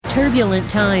Turbulent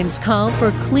times call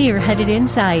for clear-headed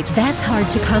insight. That's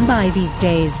hard to come by these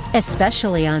days,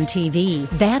 especially on TV.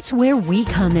 That's where we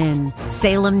come in.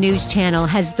 Salem News Channel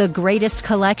has the greatest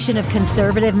collection of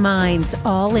conservative minds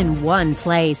all in one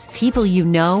place. People you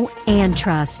know and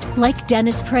trust, like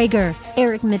Dennis Prager,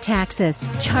 Eric Metaxas,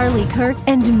 Charlie Kirk,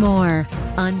 and more.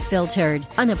 Unfiltered,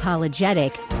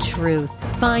 unapologetic truth.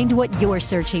 Find what you're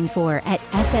searching for at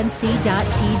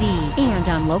snc.tv and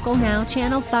on Local Now,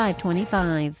 Channel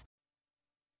 525.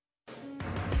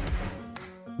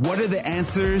 What are the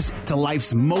answers to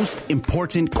life's most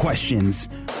important questions?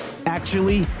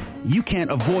 Actually, you can't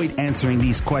avoid answering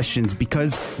these questions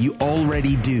because you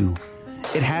already do.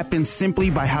 It happens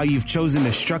simply by how you've chosen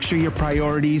to structure your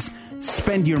priorities,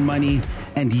 spend your money,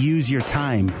 and use your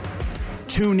time.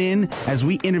 Tune in as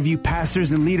we interview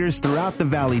pastors and leaders throughout the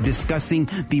valley discussing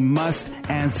the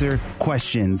must-answer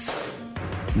questions.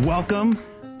 Welcome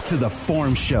to The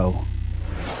Forum Show.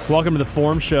 Welcome to The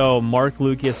Forum Show. Mark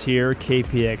Lucas here,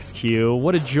 KPXQ.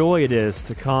 What a joy it is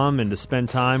to come and to spend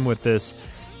time with this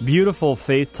beautiful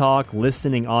Faith Talk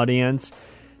listening audience.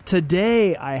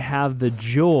 Today, I have the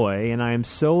joy, and I am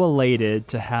so elated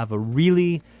to have a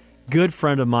really good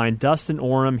friend of mine, Dustin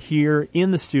Oram, here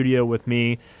in the studio with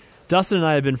me. Dustin and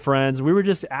I have been friends. We were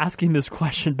just asking this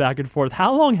question back and forth.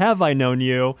 How long have I known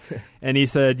you? And he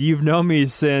said, you've known me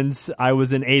since I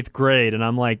was in 8th grade. And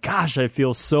I'm like, gosh, I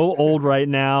feel so old right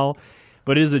now.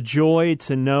 But it is a joy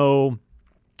to know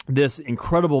this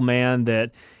incredible man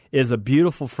that is a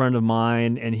beautiful friend of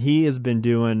mine. And he has been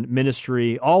doing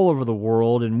ministry all over the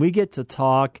world. And we get to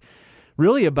talk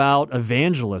really about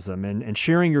evangelism and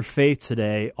sharing your faith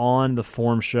today on the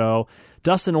Forum Show.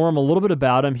 Dustin Oram, a little bit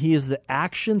about him. He is the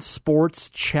Action Sports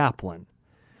Chaplain.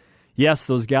 Yes,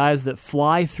 those guys that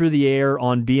fly through the air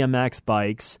on BMX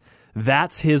bikes,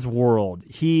 that's his world.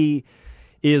 He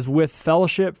is with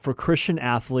Fellowship for Christian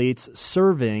Athletes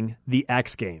serving the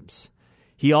X Games.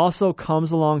 He also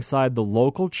comes alongside the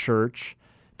local church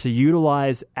to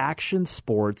utilize action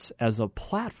sports as a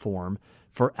platform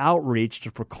for outreach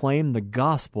to proclaim the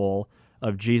gospel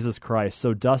of Jesus Christ.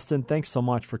 So, Dustin, thanks so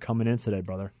much for coming in today,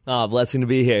 brother. Oh, blessing to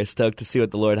be here. Stoked to see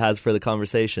what the Lord has for the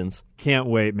conversations. Can't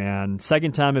wait, man.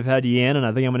 Second time I've had you in, and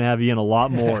I think I'm going to have you in a lot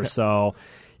more. So,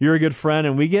 you're a good friend,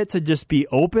 and we get to just be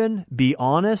open, be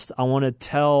honest. I want to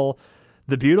tell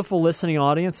the beautiful listening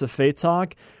audience of Faith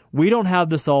Talk, we don't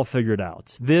have this all figured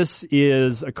out. This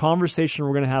is a conversation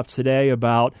we're going to have today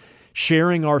about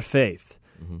sharing our faith,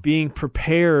 being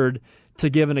prepared to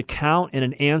give an account and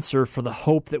an answer for the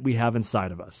hope that we have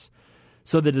inside of us.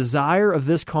 So the desire of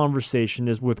this conversation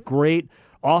is with great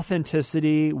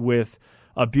authenticity, with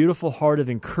a beautiful heart of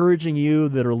encouraging you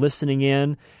that are listening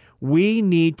in. We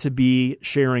need to be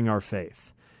sharing our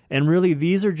faith. And really,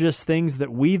 these are just things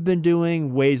that we've been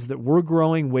doing, ways that we're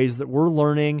growing, ways that we're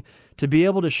learning, to be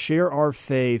able to share our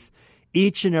faith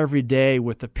each and every day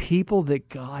with the people that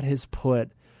God has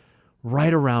put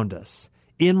right around us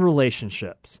in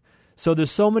relationships. So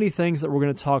there's so many things that we're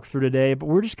going to talk through today, but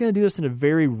we're just going to do this in a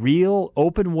very real,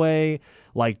 open way,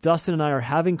 like Dustin and I are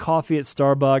having coffee at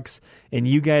Starbucks, and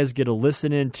you guys get to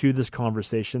listen in to this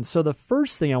conversation. So the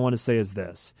first thing I want to say is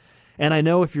this, and I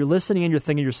know if you're listening and you're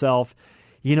thinking to yourself,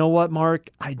 you know what,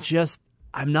 Mark,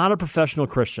 I'm not a professional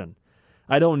Christian.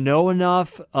 I don't know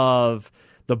enough of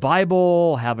the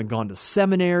Bible, haven't gone to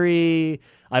seminary,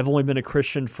 I've only been a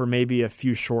Christian for maybe a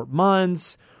few short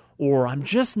months, or I'm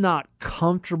just not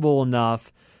comfortable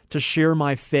enough to share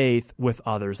my faith with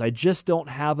others. I just don't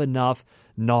have enough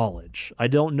knowledge. I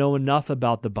don't know enough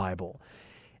about the Bible.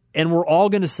 And we're all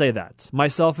going to say that,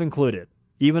 myself included.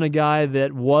 Even a guy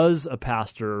that was a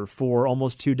pastor for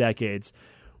almost 2 decades,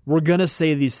 we're going to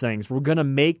say these things. We're going to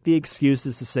make the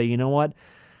excuses to say, you know what?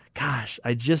 Gosh,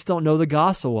 I just don't know the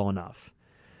gospel well enough.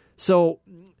 So,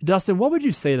 Dustin, what would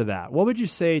you say to that? What would you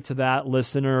say to that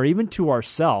listener, or even to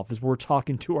ourselves, as we're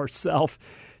talking to ourselves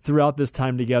throughout this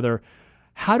time together?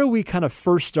 How do we kind of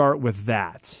first start with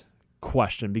that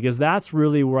question? Because that's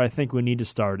really where I think we need to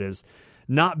start, is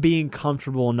not being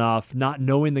comfortable enough, not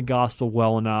knowing the gospel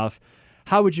well enough.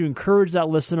 How would you encourage that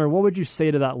listener? What would you say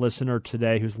to that listener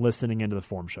today who's listening into the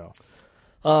Forum Show?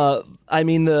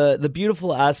 The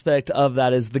beautiful aspect of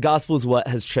that is the gospel is what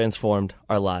has transformed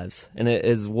our lives, and it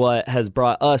is what has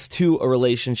brought us to a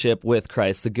relationship with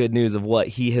Christ, the good news of what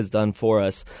he has done for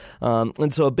us.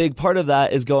 And so a big part of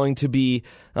that is going to be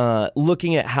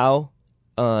looking at how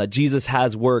Jesus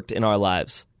has worked in our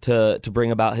lives to bring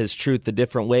about his truth, the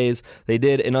different ways they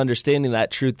did, and understanding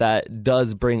that truth that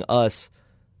does bring us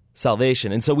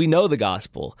salvation. And so we know the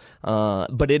gospel,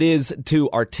 but it is to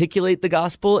articulate the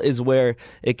gospel is where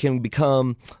it can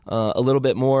become a little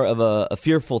bit more of a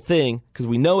fearful thing, because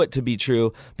we know it to be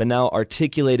true, but now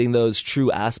articulating those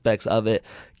true aspects of it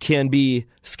can be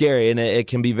scary, and it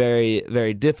can be very,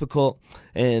 very difficult.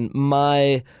 And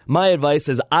my advice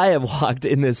is, I have walked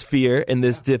in this fear and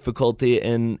this difficulty,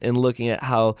 and looking at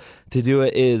how to do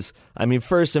it is,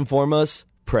 first and foremost,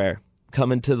 prayer.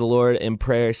 Coming to the Lord in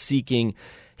prayer, seeking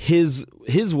His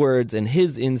words and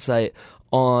His insight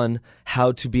on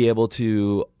how to be able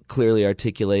to clearly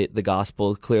articulate the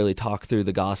gospel, clearly talk through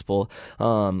the gospel.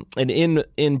 And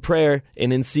in prayer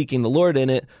and in seeking the Lord in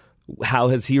it, how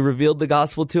has He revealed the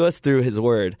gospel to us? Through His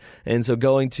word. And so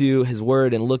going to His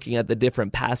word and looking at the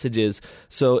different passages.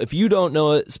 So if you don't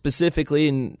know it specifically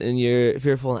and you're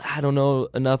fearful, I don't know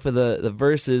enough of the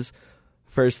verses,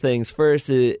 first things first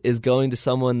is going to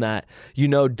someone that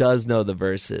does know the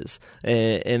verses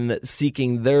and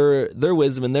seeking their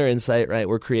wisdom and their insight, right?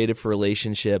 We're created for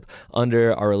relationship,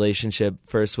 under our relationship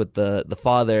first with the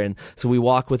Father. And so we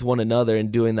walk with one another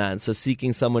in doing that. And so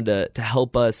seeking someone to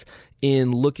help us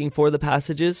in looking for the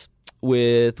passages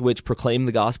with which proclaim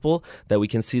the gospel, that we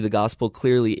can see the gospel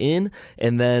clearly in,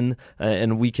 and then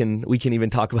and we can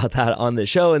even talk about that on the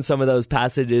show and some of those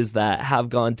passages that have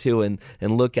gone to and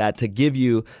look at to give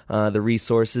you the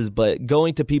resources, but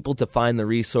going to people to find the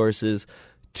resources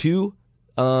to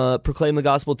proclaim the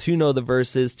gospel, to know the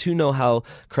verses, to know how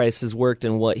Christ has worked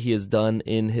and what He has done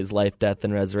in His life, death,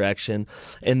 and resurrection,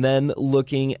 and then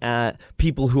looking at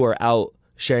people who are out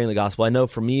sharing the gospel. I know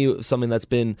for me, something that's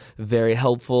been very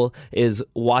helpful is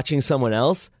watching someone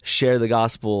else share the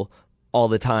gospel all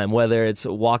the time, whether it's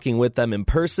walking with them in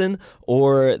person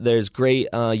or there's great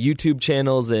YouTube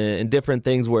channels and different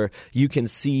things where you can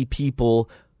see people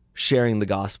sharing the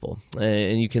gospel,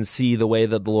 and you can see the way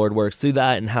that the Lord works through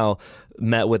that, and how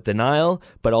met with denial,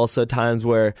 but also times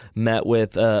where met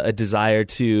with a desire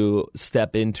to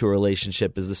step into a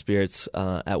relationship as the Spirit's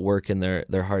at work in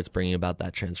their hearts, bringing about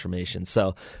that transformation.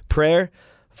 So prayer,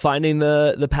 finding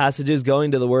the passages,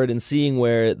 going to the Word and seeing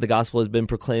where the gospel has been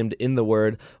proclaimed in the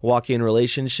Word, walking in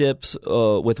relationships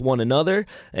with one another,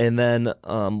 and then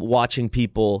watching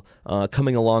people,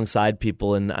 coming alongside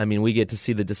people. And we get to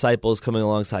see the disciples coming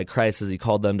alongside Christ as He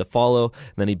called them to follow,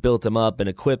 and then He built them up and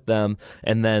equipped them,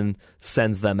 and then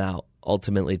sends them out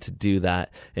ultimately to do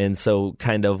that. And so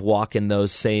kind of walking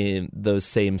those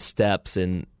same steps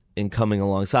and coming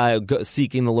alongside,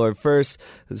 seeking the Lord first,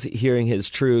 hearing His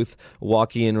truth,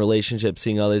 walking in relationship,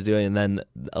 seeing others doing, and then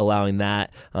allowing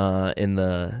that in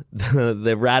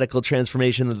the radical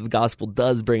transformation that the gospel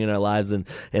does bring in our lives, and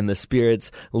the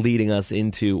Spirit's leading us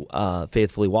into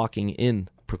faithfully walking in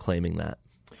proclaiming that.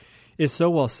 It's so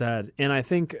well said. And I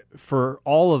think for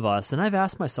all of us, and I've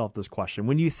asked myself this question,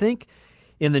 when you think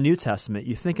in the New Testament,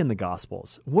 you think in the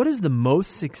Gospels, what is the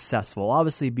most successful?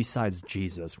 Obviously, besides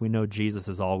Jesus, we know Jesus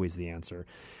is always the answer.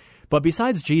 But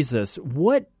besides Jesus,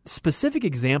 what specific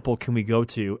example can we go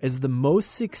to as the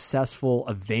most successful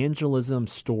evangelism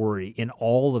story in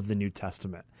all of the New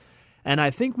Testament? And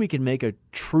I think we can make a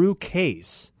true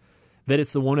case that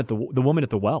it's the woman at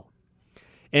the well.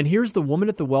 And here's the woman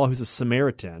at the well who's a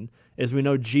Samaritan. As we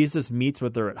know, Jesus meets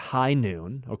with her at high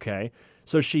noon, okay?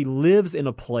 So she lives in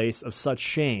a place of such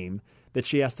shame that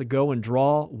she has to go and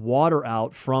draw water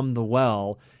out from the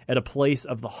well at a place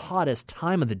of the hottest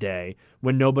time of the day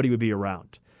when nobody would be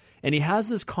around. And he has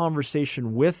this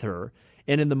conversation with her,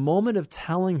 and in the moment of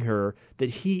telling her that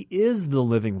He is the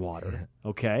living water,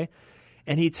 okay?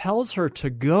 And he tells her to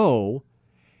go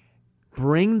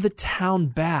bring the town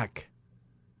back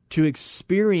to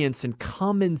experience and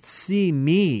come and see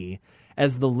me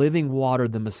as the living water,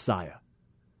 the Messiah.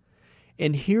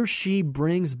 And here she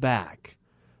brings back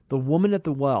the woman at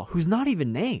the well, who's not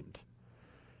even named.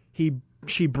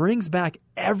 She brings back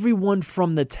everyone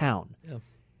from the town. Yeah.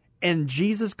 And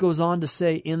Jesus goes on to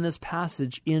say in this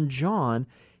passage in John,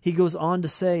 he goes on to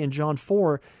say in John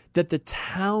 4 that the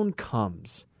town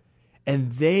comes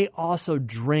and they also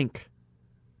drink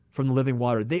from the living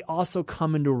water. They also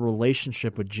come into a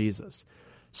relationship with Jesus.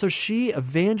 So she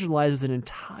evangelizes an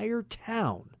entire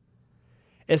town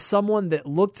as someone that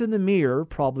looked in the mirror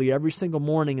probably every single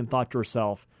morning and thought to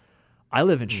herself, I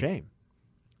live in shame.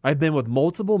 I've been with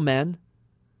multiple men.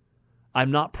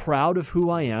 I'm not proud of who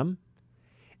I am.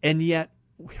 And yet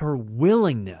her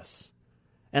willingness,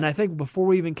 and I think before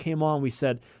we even came on, we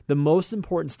said the most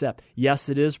important step, yes,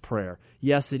 it is prayer.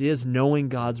 Yes, it is knowing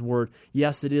God's word.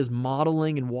 Yes, it is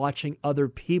modeling and watching other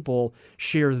people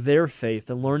share their faith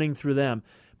and learning through them.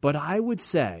 But I would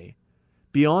say,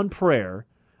 beyond prayer,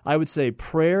 I would say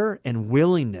prayer and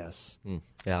willingness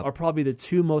Yeah. are probably the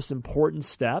two most important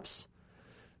steps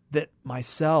that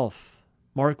myself,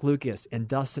 Mark Lucas, and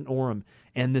Dustin Orem,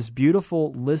 and this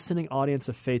beautiful listening audience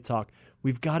of Faith Talk,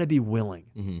 we've got to be willing.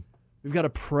 Mm-hmm. We've got to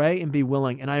pray and be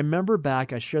willing. And I remember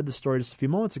back, I shared the story just a few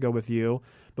moments ago with you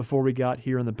before we got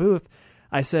here in the booth.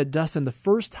 I said, Dustin, the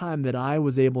first time that I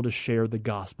was able to share the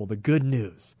gospel, the good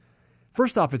news,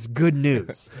 first off, it's good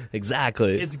news.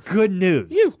 Exactly. It's good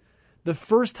news. The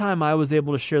first time I was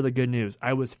able to share the good news,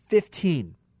 I was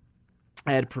 15.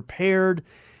 I had prepared.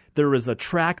 There was a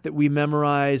track that we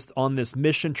memorized on this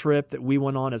mission trip that we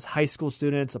went on as high school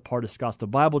students, a part of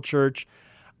Scottsdale Bible Church.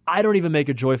 I don't even make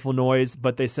a joyful noise,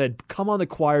 but they said, come on the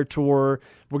choir tour.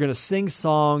 We're going to sing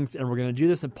songs, and we're going to do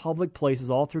this in public places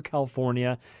all through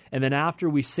California. And then after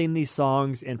we sing these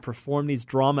songs and perform these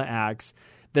drama acts,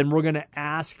 then we're going to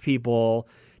ask people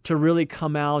to really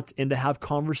come out and to have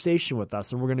conversation with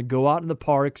us. And we're going to go out in the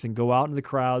parks and go out in the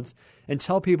crowds and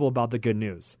tell people about the good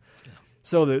news.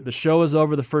 So the show is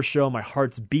over, the first show. My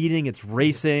heart's beating. It's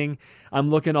racing. I'm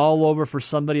looking all over for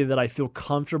somebody that I feel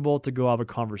comfortable to go have a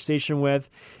conversation with.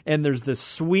 And there's this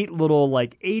sweet little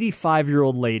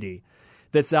 85-year-old lady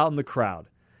that's out in the crowd.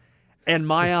 And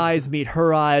my eyes meet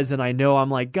her eyes, and I know,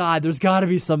 I'm like, God, there's got to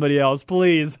be somebody else,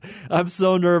 please. I'm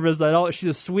so nervous. She's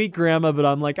a sweet grandma, but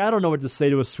I'm like, I don't know what to say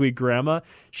to a sweet grandma.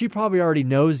 She probably already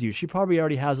knows you. She probably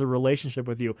already has a relationship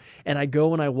with you. And I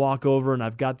go and I walk over, and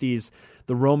I've got the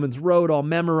Romans Road all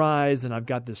memorized, and I've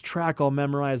got this track all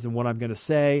memorized and what I'm going to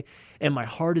say. And my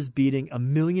heart is beating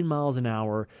 1,000,000 miles an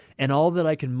hour, and all that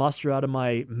I can muster out of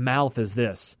my mouth is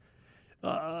this.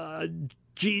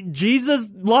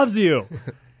 Jesus loves you.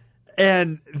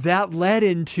 And that led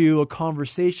into a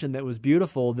conversation that was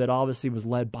beautiful, that obviously was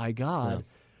led by God,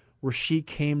 where she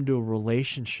came to a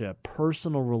relationship,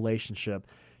 personal relationship.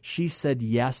 She said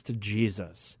yes to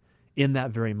Jesus in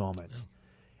that very moment.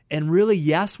 Yeah. And really,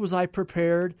 yes, was I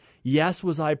prepared? Yes,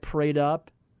 was I prayed up?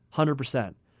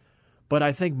 100%. But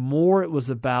I think more it was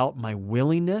about my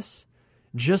willingness,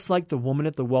 just like the woman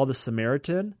at the well, the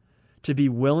Samaritan, to be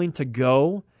willing to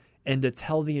go and to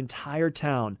tell the entire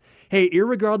town, hey,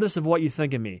 irregardless of what you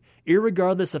think of me,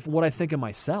 irregardless of what I think of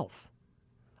myself,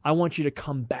 I want you to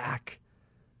come back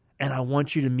and I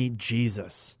want you to meet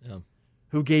Jesus,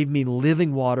 who gave me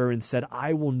living water and said,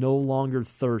 I will no longer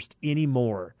thirst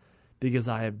anymore because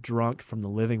I have drunk from the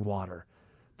living water,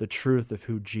 the truth of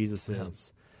who Jesus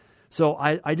is. So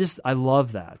I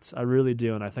love that. I really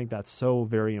do, and I think that's so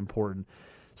very important.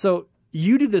 So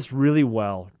you do this really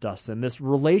well, Dustin, this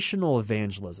relational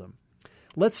evangelism.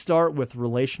 Let's start with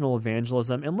relational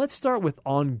evangelism, and let's start with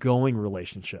ongoing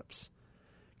relationships.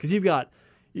 Because you've got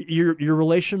your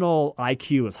relational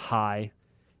IQ is high.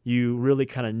 You really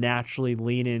kind of naturally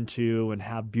lean into and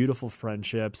have beautiful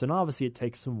friendships, and obviously it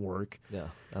takes some work. Yeah,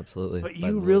 absolutely. But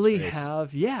you really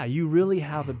have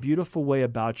a beautiful way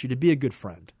about you to be a good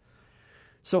friend.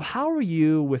 So how are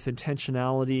you with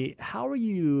intentionality? How are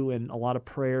you in a lot of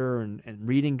prayer and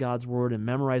reading God's Word and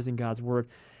memorizing God's Word?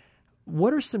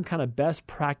 What are some kind of best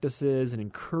practices and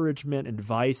encouragement,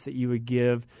 advice that you would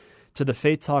give to the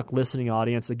Faith Talk listening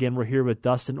audience? Again, we're here with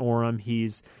Dustin Orem.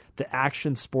 He's the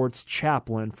Action Sports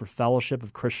Chaplain for Fellowship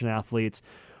of Christian Athletes.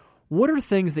 What are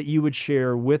things that you would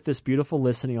share with this beautiful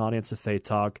listening audience of Faith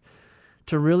Talk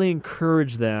to really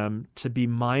encourage them to be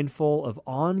mindful of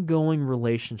ongoing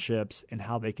relationships and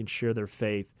how they can share their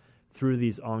faith through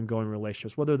these ongoing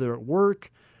relationships, whether they're at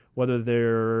work, whether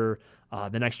they're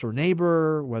the next door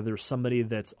neighbor, whether there's somebody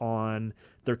that's on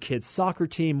their kid's soccer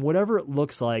team, whatever it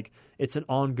looks like, it's an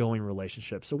ongoing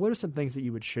relationship. So what are some things that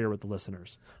you would share with the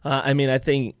listeners? I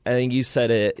think you said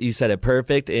it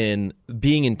perfect in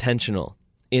being intentional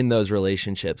in those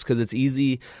relationships, because it's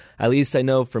easy, at least I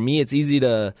know for me, it's easy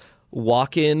to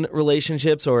walk in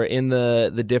relationships or in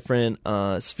the different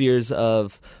spheres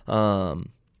of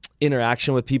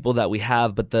interaction with people that we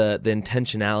have, but the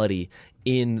intentionality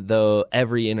in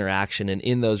every interaction and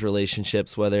in those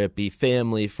relationships, whether it be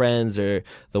family, friends, or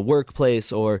the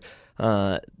workplace, or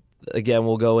again,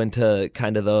 we'll go into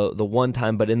kind of the one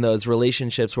time, but in those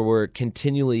relationships where we're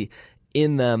continually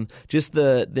in them, just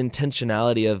the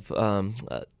intentionality of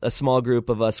a small group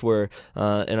of us were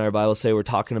in our Bible study, we're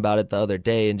talking about it the other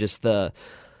day, and just the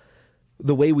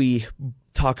way we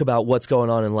talk about what's going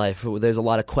on in life. There's a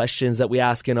lot of questions that we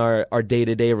ask in our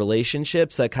day-to-day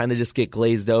relationships that kind of just get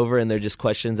glazed over, and they're just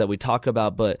questions that we talk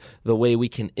about, but the way we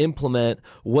can implement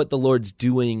what the Lord's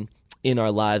doing in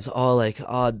our lives,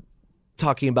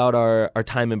 talking about our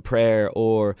time in prayer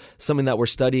or something that we're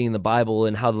studying in the Bible,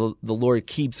 and how the Lord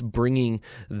keeps bringing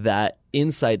that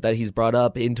insight that he's brought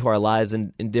up into our lives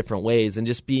in different ways, and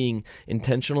just being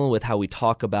intentional with how we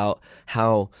talk about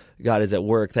how God is at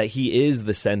work, that he is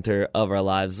the center of our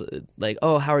lives. Like,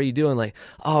 oh, how are you doing? Like,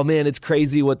 oh man, it's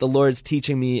crazy what the Lord's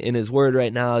teaching me in his word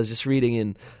right now. I was just reading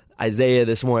in Isaiah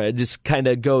this morning. I just kind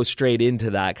of go straight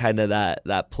into that, kind of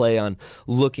that play on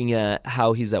looking at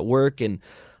how he's at work. And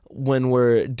when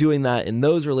we're doing that in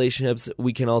those relationships,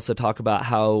 we can also talk about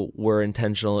how we're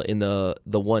intentional in the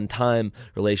one-time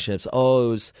relationships. Oh, it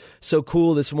was so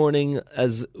cool this morning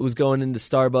as it was going into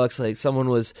Starbucks, like someone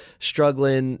was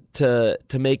struggling to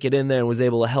make it in there and was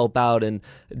able to help out, and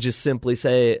just simply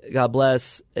say, God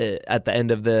bless, at the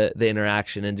end of the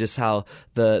interaction, and just how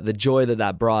the joy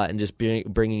that brought, and just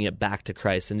bringing it back to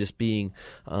Christ, and just being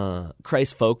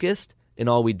Christ-focused in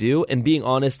all we do, and being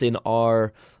honest in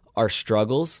our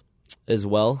struggles as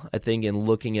well, I think, in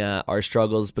looking at our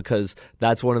struggles, because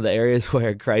that's one of the areas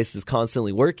where Christ is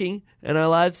constantly working in our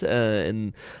lives,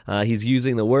 and he's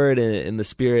using the word, and the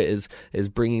Spirit is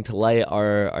bringing to light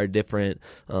our different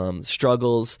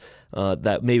struggles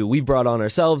that maybe we've brought on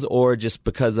ourselves, or just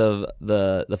because of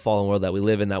the fallen world that we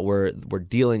live in, that we're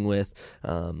dealing with,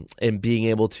 and being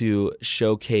able to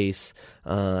showcase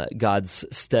God's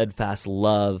steadfast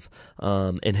love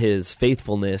and his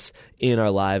faithfulness in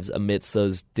our lives amidst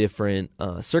those different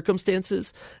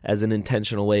circumstances, as an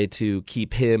intentional way to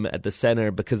keep him at the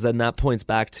center, because then that points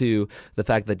back to the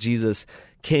fact that Jesus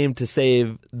came to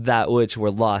save that which were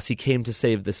lost. He came to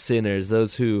save the sinners,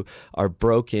 those who are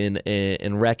broken,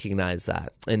 and recognize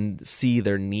that and see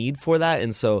their need for that.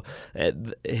 And so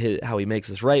how he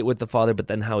makes us right with the Father, but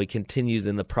then how he continues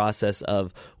in the process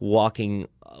of walking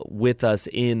with us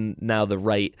in now the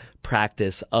right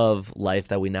practice of life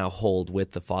that we now hold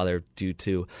with the Father due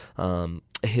to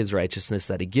his righteousness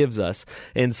that he gives us.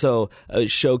 And so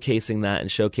showcasing that, and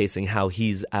showcasing how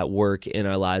he's at work in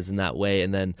our lives in that way,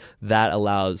 and then that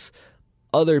allows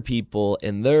other people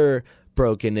in their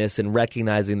brokenness and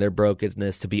recognizing their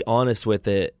brokenness to be honest with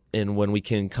it. And when we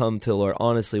can come to the Lord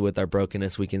honestly with our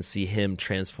brokenness, we can see him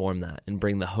transform that and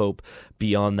bring the hope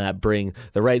beyond that, bring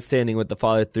the right standing with the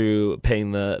Father through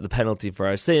paying the penalty for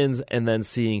our sins, and then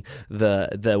seeing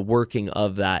the working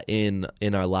of that in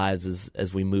our lives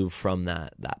as we move from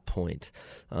that point.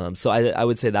 So I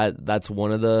would say that's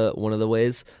one of the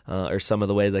ways, or some of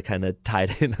the ways I kind of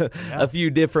tied in a few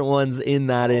different ones in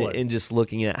that, and just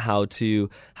looking at how to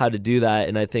do that.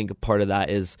 And I think part of that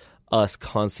is us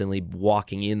constantly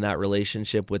walking in that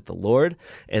relationship with the Lord,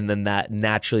 and then that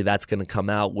naturally that's going to come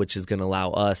out, which is going to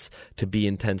allow us to be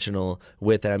intentional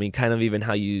with it. I mean, kind of even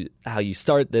how you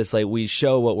start this, like we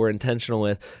show what we're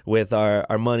intentional with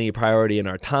our money, priority, and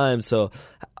our time. So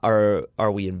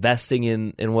are we investing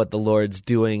in what the Lord's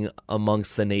doing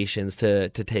amongst the nations to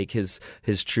take his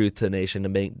truth to the nation, to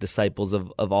make disciples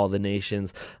of all the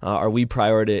nations? Are we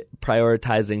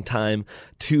prioritizing time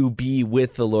to be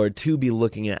with the Lord, to be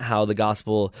looking at how the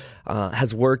gospel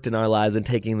has worked in our lives, and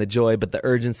taking the joy, but the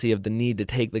urgency of the need to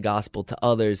take the gospel to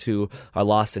others who are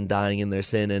lost and dying in their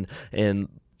sin, and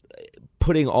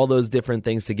putting all those different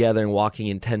things together and walking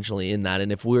intentionally in that?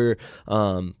 And if we're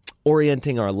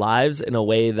orienting our lives in a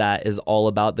way that is all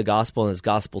about the gospel and is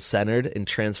gospel-centered and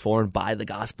transformed by the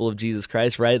gospel of Jesus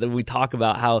Christ, right? That we talk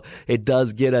about how it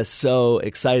does get us so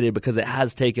excited because it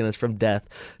has taken us from death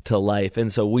to life.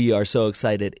 And so we are so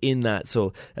excited in that.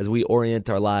 So as we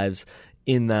orient our lives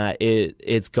in that,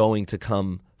 it's going to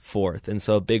come forth. And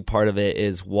so a big part of it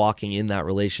is walking in that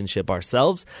relationship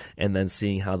ourselves, and then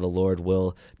seeing how the Lord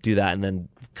will do that, and then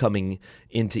coming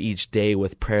into each day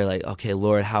with prayer, like, okay,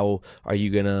 Lord, how are you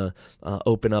going to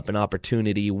open up an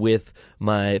opportunity with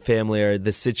my family or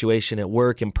this situation at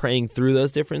work, and praying through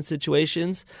those different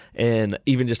situations. And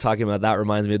even just talking about that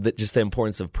reminds me of just the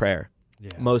importance of prayer. Yeah.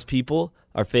 Most people,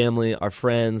 our family, our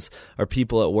friends, our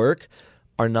people at work,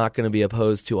 are not going to be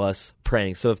opposed to us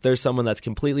praying. So if there's someone that's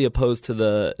completely opposed to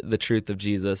the truth of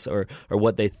Jesus, or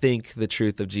what they think the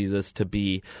truth of Jesus to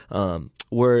be,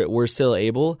 we're still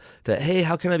able to, hey,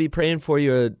 how can I be praying for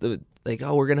you? Like,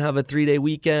 oh, we're going to have a 3-day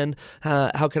weekend.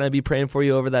 How can I be praying for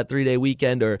you over that 3-day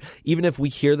weekend? Or even if we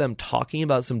hear them talking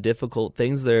about some difficult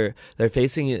things they're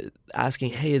facing,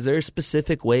 asking, hey, is there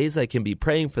specific ways I can be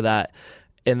praying for that?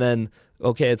 And then,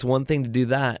 okay, it's one thing to do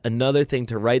that. Another thing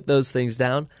to write those things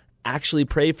down, actually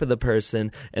pray for the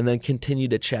person, and then continue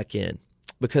to check in,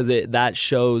 because that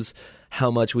shows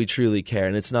how much we truly care.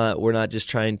 And we're not just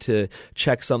trying to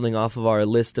check something off of our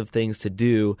list of things to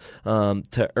do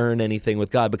to earn anything with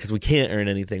God, because we can't earn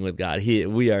anything with God.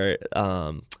 We are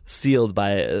sealed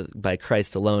by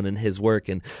Christ alone and his work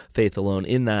and faith alone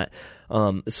in that.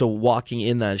 So walking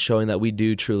in that, showing that we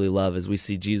do truly love as we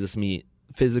see Jesus meet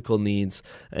physical needs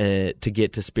to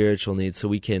get to spiritual needs. So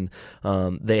we can,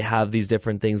 they have these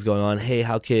different things going on. Hey,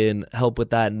 how can help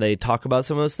with that? And they talk about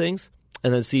some of those things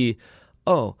and then see,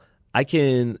 oh,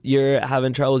 you're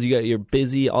having troubles, you're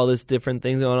busy, all this different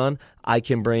things going on. I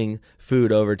can bring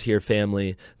food over to your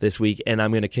family this week, and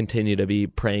I'm going to continue to be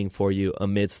praying for you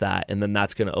amidst that. And then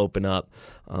that's going to open up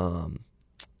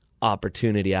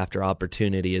opportunity after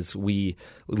opportunity as we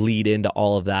lead into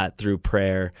all of that through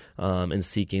prayer and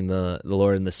seeking the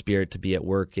Lord and the Spirit to be at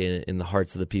work in the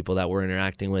hearts of the people that we're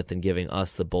interacting with and giving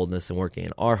us the boldness and working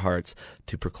in our hearts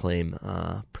to proclaim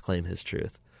his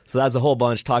truth. So that's a whole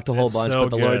bunch, talked a whole bunch, so but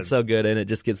the good. Lord's so good and it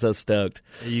just gets so stoked.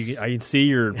 I can see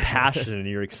your passion and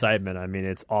your excitement. I mean,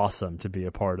 it's awesome to be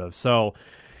a part of. So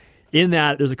in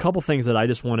that, there's a couple things that I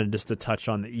just wanted to touch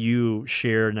on that you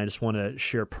shared, and I just want to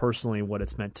share personally what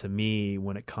it's meant to me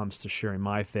when it comes to sharing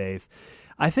my faith.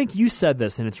 I think you said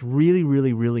this, and it's really,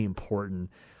 really, really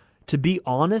important to be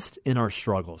honest in our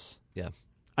struggles. Yeah.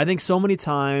 I think so many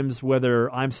times,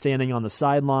 whether I'm standing on the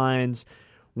sidelines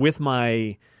with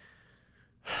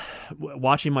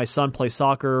watching my son play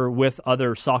soccer with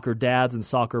other soccer dads and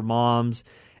soccer moms,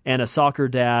 and a soccer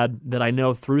dad that I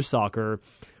know through soccer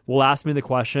will ask me the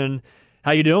question,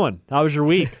 how you doing? How was your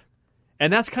week?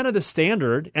 And that's kind of the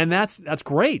standard, and that's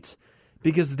great,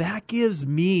 because that gives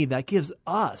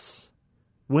us,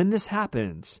 when this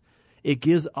happens, it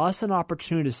gives us an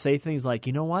opportunity to say things like,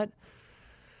 you know what?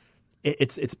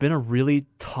 It's been a really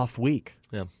tough week.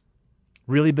 Yeah.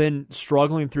 Really been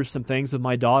struggling through some things with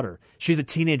my daughter. She's a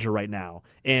teenager right now,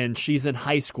 and she's in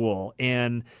high school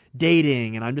and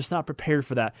dating, and I'm just not prepared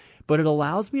for that. But it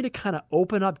allows me to kind of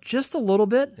open up just a little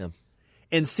bit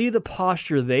and see the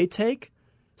posture they take,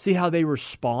 see how they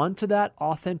respond to that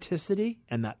authenticity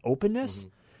and that openness. Mm-hmm.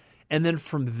 And then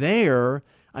from there,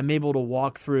 I'm able to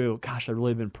walk through, gosh, I've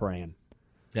really been praying.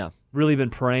 Yeah. Really been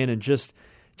praying and just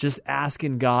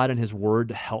asking God and his word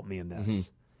to help me in this.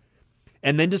 Mm-hmm.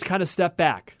 And then just kind of step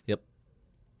back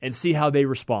and see how they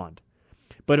respond.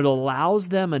 But it allows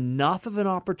them enough of an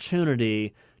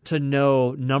opportunity to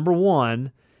know, number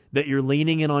one, that you're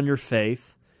leaning in on your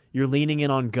faith, you're leaning in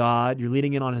on God, you're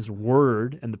leaning in on his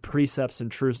word and the precepts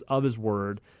and truths of his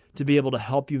word to be able to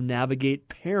help you navigate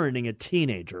parenting a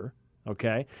teenager,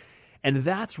 okay? And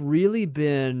that's really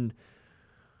been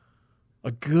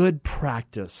a good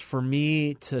practice for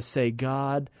me to say,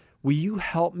 God, will you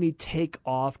help me take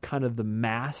off kind of the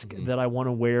mask that I want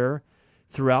to wear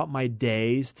throughout my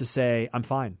days to say, I'm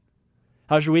fine.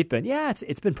 How's your week been? Yeah,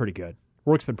 it's been pretty good.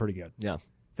 Work's been pretty good. Yeah.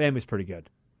 Family's pretty good.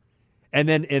 And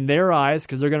then in their eyes,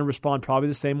 because they're going to respond probably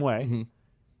the same way,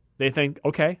 they think,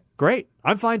 okay, great.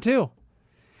 I'm fine too.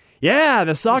 Yeah,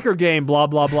 the soccer game, blah,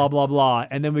 blah, blah, blah, blah.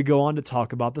 And then we go on to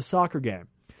talk about the soccer game.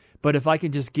 But if I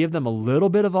can just give them a little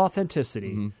bit of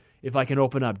authenticity, if I can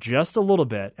open up just a little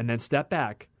bit and then step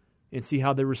back and see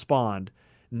how they respond,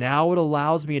 now it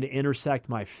allows me to intersect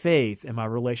my faith and my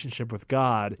relationship with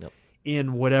God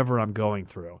in whatever I'm going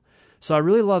through. So I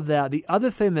really love that. The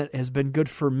other thing that has been good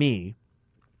for me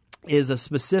is a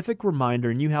specific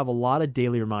reminder, and you have a lot of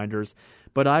daily reminders,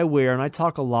 but I wear, and I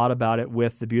talk a lot about it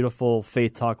with the beautiful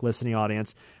Faith Talk listening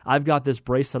audience, I've got this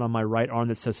bracelet on my right arm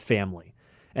that says family.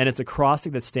 And it's a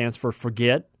acrostic that stands for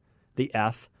forget the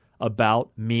F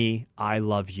about me, I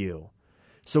love you.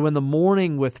 So in the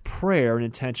morning with prayer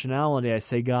and intentionality, I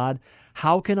say, God,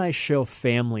 how can I show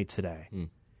family today?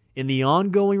 In the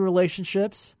ongoing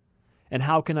relationships, and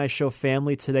how can I show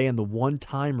family today in the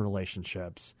one-time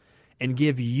relationships? And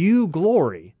give you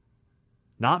glory,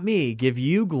 not me, give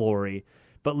you glory,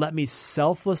 but let me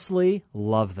selflessly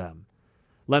love them.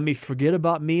 Let me forget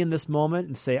about me in this moment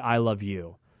and say, I love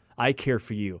you. I care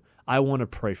for you. I want to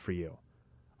pray for you.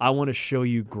 I want to show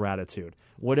you gratitude.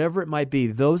 Whatever it might be,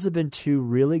 those have been two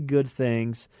really good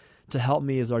things to help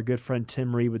me, as our good friend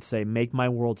Tim Reed would say, make my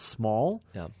world small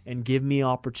and give me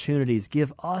opportunities,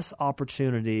 give us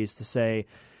opportunities to say,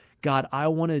 God, I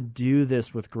want to do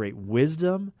this with great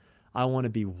wisdom. I want to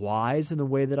be wise in the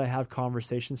way that I have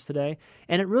conversations today.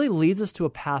 And it really leads us to a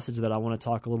passage that I want to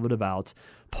talk a little bit about.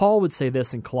 Paul would say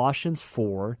this in Colossians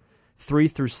 4,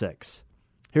 3-6.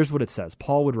 Here's what it says.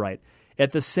 Paul would write,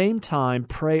 at the same time,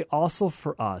 pray also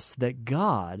for us that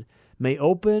God may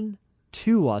open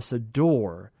to us a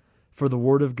door for the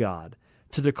word of God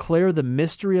to declare the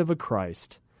mystery of a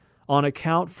Christ, on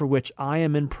account for which I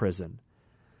am in prison.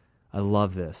 I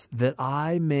love this. That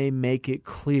I may make it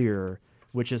clear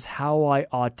which is how I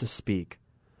ought to speak,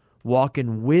 walk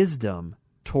in wisdom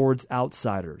towards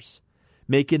outsiders,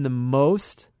 making the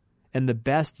most and the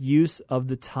best use of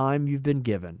the time you've been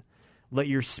given. Let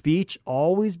your speech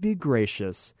always be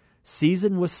gracious,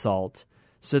 seasoned with salt,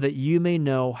 so that you may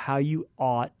know how you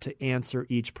ought to answer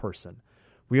each person.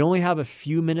 We only have a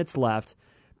few minutes left,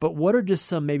 but what are just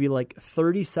some maybe like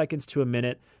 30 seconds to a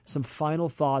minute, some final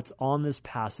thoughts on this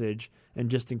passage and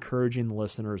just encouraging the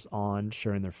listeners on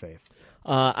sharing their faith?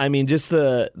 Just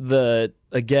the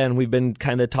again, we've been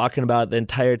kind of talking about the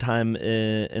entire time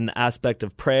in the aspect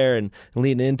of prayer and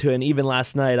leading into it. And even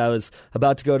last night, I was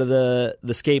about to go to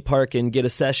the skate park and get a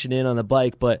session in on the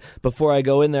bike. But before I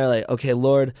go in there, like, okay,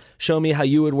 Lord, show me how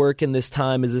you would work in this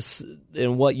time. Is this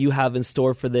and what you have in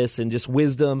store for this, and just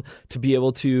wisdom to be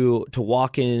able to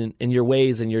walk in your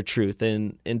ways and your truth,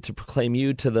 and to proclaim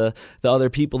you to the other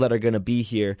people that are going to be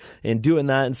here, and doing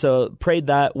that. And so prayed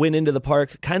that, went into the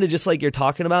park, kind of just like you're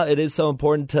talking about. It is so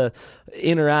important to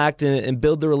interact and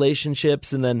build the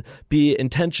relationships, and then be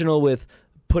intentional with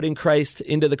putting Christ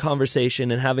into the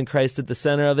conversation and having Christ at the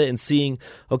center of it, and seeing,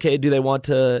 okay, do they want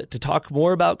to talk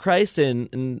more about Christ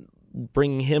and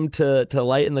bringing him to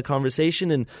light in the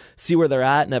conversation, and see where they're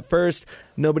at. And at first,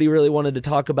 nobody really wanted to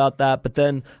talk about that, but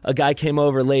then a guy came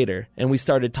over later and we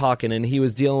started talking, and he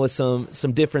was dealing with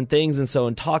some different things. And so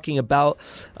in talking about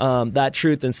that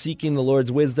truth and seeking the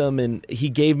Lord's wisdom, and he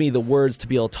gave me the words to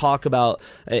be able to talk about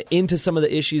into some of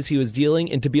the issues he was dealing,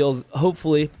 and to be able,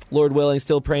 hopefully, Lord willing,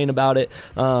 still praying about it,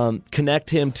 connect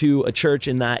him to a church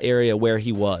in that area where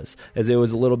he was, as it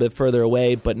was a little bit further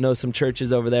away, but know some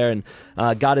churches over there, and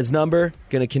got his number,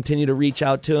 going to continue to reach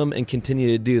out to him and continue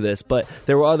to do this. But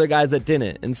there were other guys that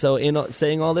didn't. And so in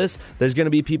saying all this, there's going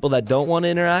to be people that don't want to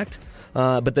interact,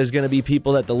 but there's going to be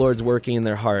people that the Lord's working in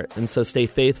their heart. And so stay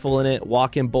faithful in it,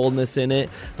 walk in boldness in it,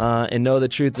 and know the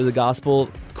truth of the gospel.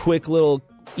 Quick little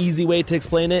easy way to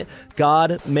explain it: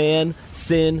 God, man,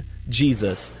 sin,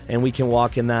 Jesus. And we can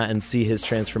walk in that and see his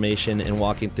transformation and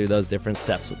walking through those different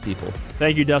steps with people.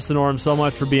 Thank you, Dustin Orem, so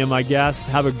much for being my guest.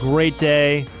 Have a great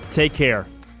day. Take care.